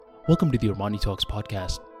Welcome to the Armani Talks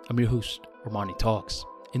podcast. I'm your host, Armani Talks.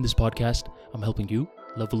 In this podcast, I'm helping you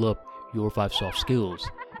level up your 5 soft skills: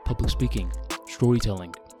 public speaking,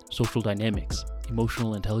 storytelling, social dynamics,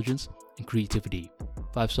 emotional intelligence, and creativity.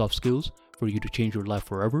 5 soft skills for you to change your life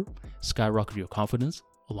forever, skyrocket your confidence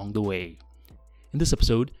along the way. In this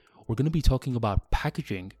episode, we're going to be talking about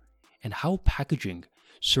packaging and how packaging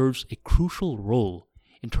serves a crucial role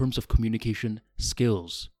in terms of communication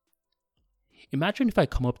skills. Imagine if I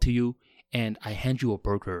come up to you and I hand you a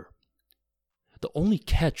burger. The only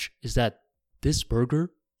catch is that this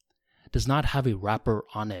burger does not have a wrapper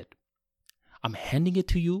on it. I'm handing it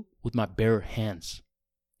to you with my bare hands.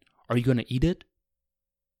 Are you going to eat it?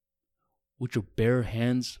 With your bare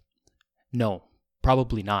hands? No,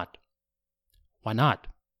 probably not. Why not?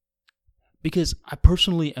 Because I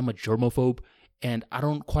personally am a germaphobe and I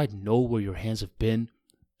don't quite know where your hands have been.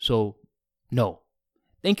 So, no.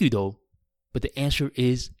 Thank you though. But the answer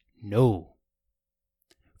is no.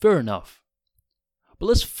 Fair enough. But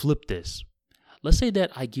let's flip this. Let's say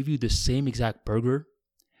that I give you the same exact burger,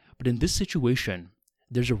 but in this situation,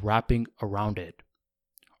 there's a wrapping around it.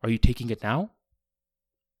 Are you taking it now?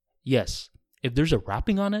 Yes. If there's a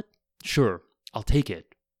wrapping on it, sure, I'll take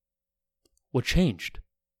it. What changed?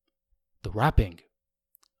 The wrapping.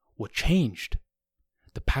 What changed?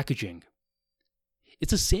 The packaging.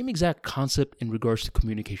 It's the same exact concept in regards to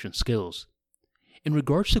communication skills. In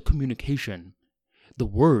regards to communication, the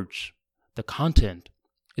words, the content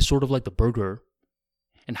is sort of like the burger,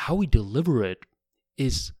 and how we deliver it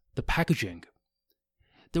is the packaging.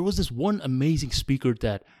 There was this one amazing speaker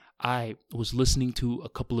that I was listening to a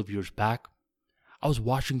couple of years back. I was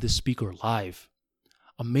watching this speaker live.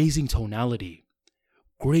 Amazing tonality,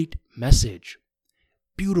 great message,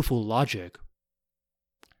 beautiful logic.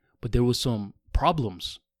 But there was some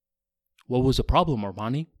problems. What was the problem,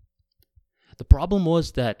 Armani? The problem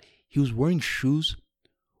was that he was wearing shoes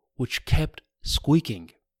which kept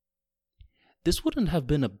squeaking. This wouldn't have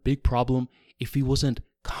been a big problem if he wasn't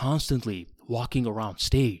constantly walking around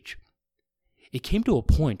stage. It came to a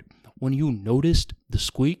point when you noticed the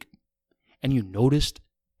squeak and you noticed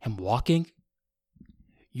him walking,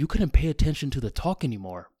 you couldn't pay attention to the talk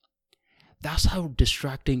anymore. That's how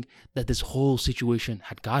distracting that this whole situation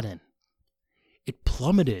had gotten. It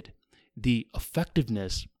plummeted the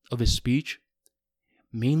effectiveness of his speech,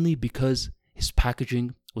 mainly because his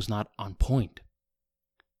packaging was not on point.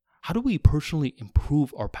 How do we personally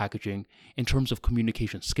improve our packaging in terms of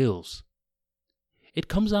communication skills? It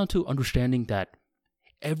comes down to understanding that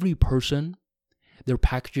every person, their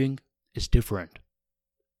packaging is different.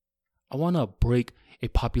 I want to break a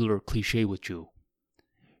popular cliche with you.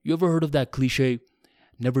 You ever heard of that cliche,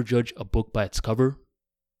 never judge a book by its cover?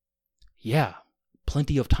 Yeah,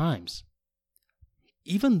 plenty of times.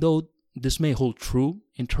 Even though this may hold true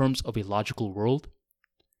in terms of a logical world,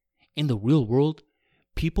 in the real world,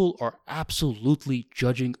 people are absolutely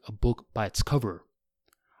judging a book by its cover.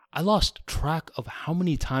 I lost track of how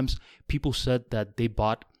many times people said that they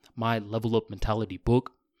bought my Level Up Mentality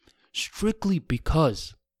book strictly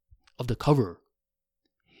because of the cover.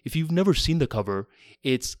 If you've never seen the cover,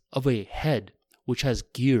 it's of a head which has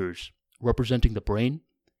gears representing the brain,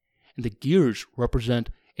 and the gears represent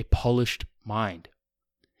a polished mind.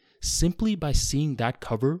 Simply by seeing that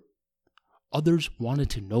cover, others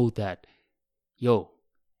wanted to know that,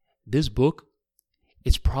 this book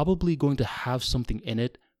is probably going to have something in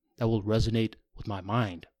it that will resonate with my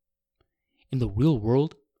mind. In the real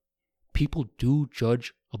world, people do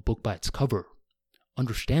judge a book by its cover.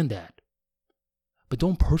 Understand that. But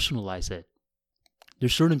don't personalize it.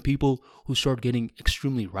 There's certain people who start getting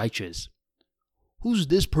extremely righteous. Who's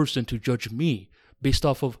this person to judge me based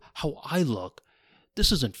off of how I look?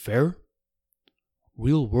 This isn't fair.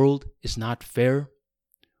 Real world is not fair.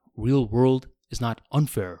 Real world is not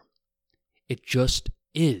unfair. It just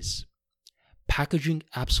is. Packaging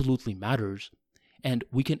absolutely matters, and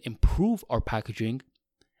we can improve our packaging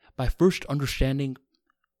by first understanding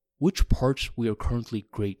which parts we are currently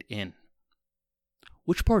great in.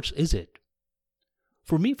 Which parts is it?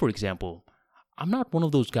 For me, for example, I'm not one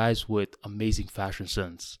of those guys with amazing fashion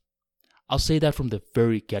sense. I'll say that from the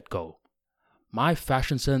very get-go. My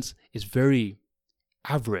fashion sense is very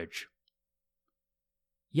average.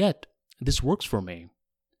 Yet, this works for me.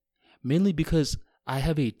 Mainly because I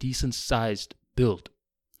have a decent sized build.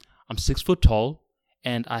 I'm 6 foot tall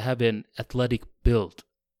and I have an athletic build,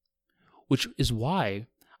 which is why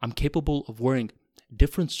I'm capable of wearing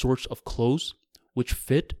different sorts of clothes which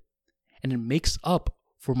fit, and it makes up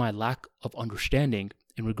for my lack of understanding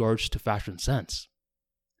in regards to fashion sense.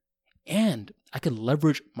 And I can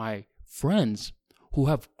leverage my friends who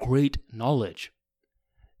have great knowledge.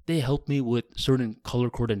 They help me with certain color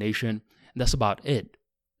coordination, and that's about it.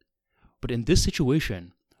 But in this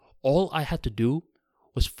situation, all I had to do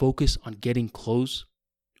was focus on getting clothes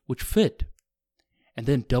which fit, and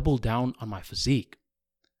then double down on my physique.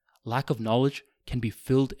 Lack of knowledge can be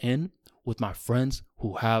filled in with my friends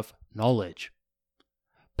who have knowledge.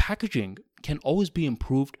 Packaging can always be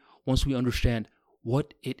improved once we understand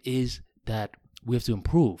what it is that we have to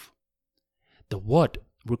improve. The what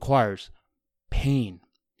requires pain,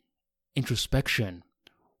 introspection,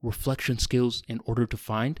 reflection skills in order to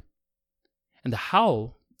find. And the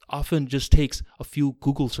how often just takes a few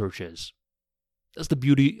Google searches. That's the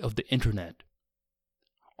beauty of the internet.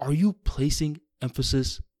 Are you placing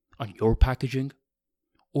emphasis on your packaging?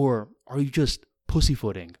 Or are you just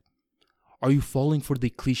pussyfooting? Are you falling for the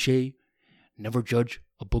cliche, never judge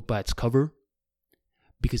a book by its cover?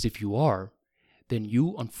 Because if you are, then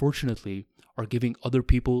you unfortunately are giving other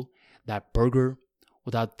people that burger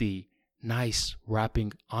without the nice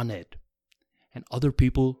wrapping on it. And other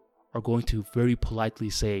people are going to very politely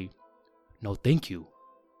say, no thank you.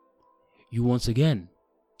 You once again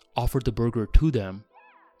offer the burger to them,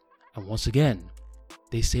 and once again,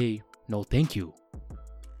 they say no thank you.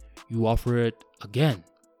 You offer it again,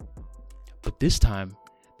 but this time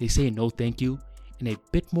they say no thank you in a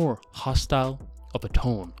bit more hostile of a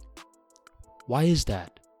tone. Why is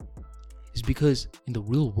that? It's because in the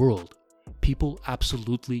real world, people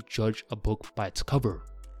absolutely judge a book by its cover.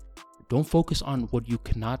 Don't focus on what you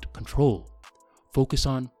cannot control. Focus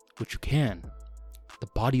on what you can. The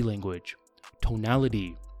body language,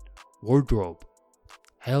 tonality, wardrobe.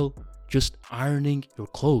 Hell, just ironing your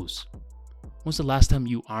clothes. When's the last time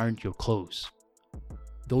you ironed your clothes?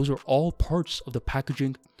 Those are all parts of the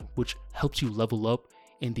packaging which helps you level up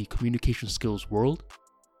in the communication skills world.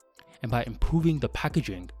 And by improving the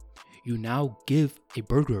packaging, you now give a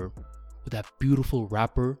burger with that beautiful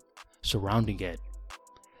wrapper surrounding it.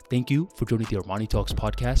 Thank you for joining the Armani Talks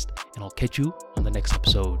podcast, and I'll catch you on the next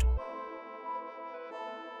episode.